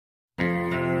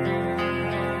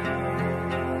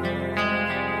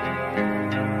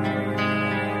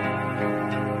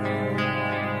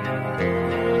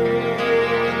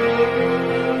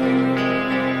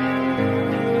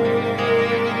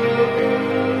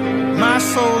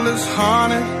soul is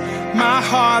haunted, my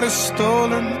heart is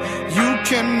stolen. You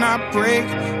cannot break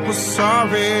what's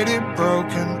already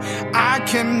broken. I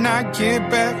cannot get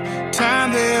back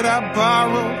time that I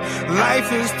borrowed.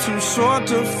 Life is too short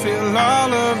to feel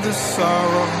all of the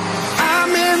sorrow.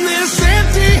 I'm in this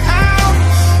empty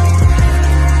house,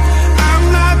 I'm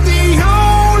not the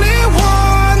only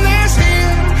one that's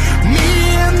here. Me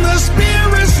and the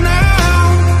spirits now,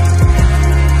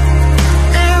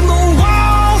 and the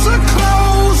walls are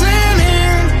closing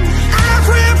in. I've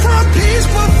read from peace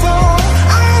before,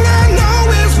 all I know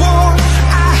is war.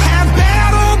 I have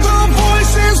battled the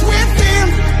voices within.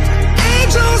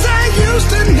 Angels I used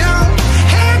to know,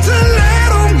 had to let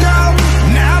them go.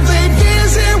 Now they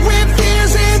visit with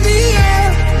fears in the air.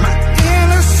 My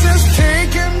innocence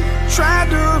taken, tried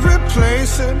to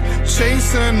replace it,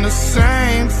 chasing the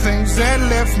same things that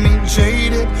left me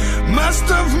jaded. Must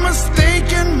have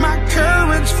mistaken my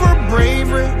courage for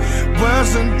bravery.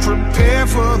 Wasn't prepared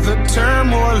for the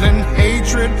turmoil and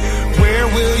hatred. Where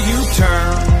will you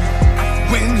turn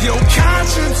when your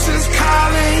conscience is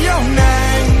calling your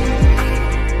name?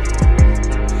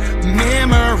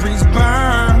 Memories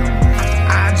burn,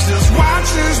 I just watch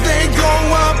as they go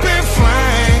up in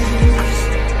flames.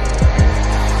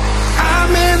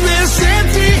 I'm in this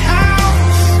empty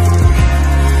house,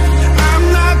 I'm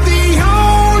not the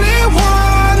only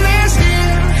one that's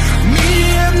here. Me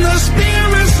and the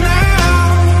spirits now,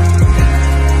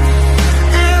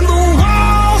 and the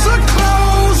walls are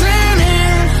closing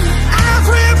in. I've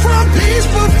read from peace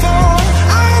before,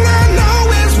 all I know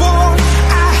is war.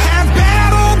 I have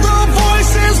battled the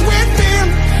voices within.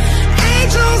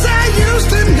 Angels I used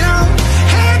to know,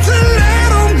 had to let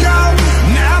them go.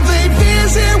 Now they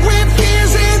visit with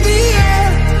fears in the air.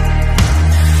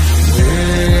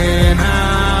 When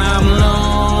I'm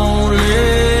lonely,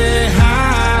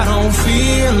 I don't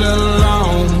feel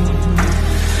alone.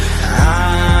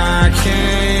 I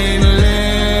can't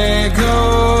let go,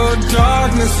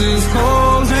 darkness is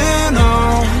holding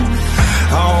on.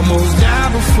 Almost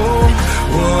died before,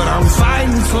 what I'm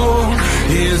fighting for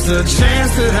is the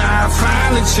chance that I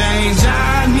finally change.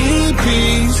 I need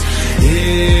peace,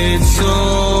 it's so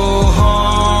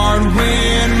hard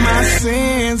when my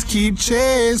sins keep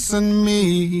chasing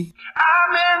me.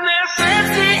 I'm in this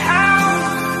empty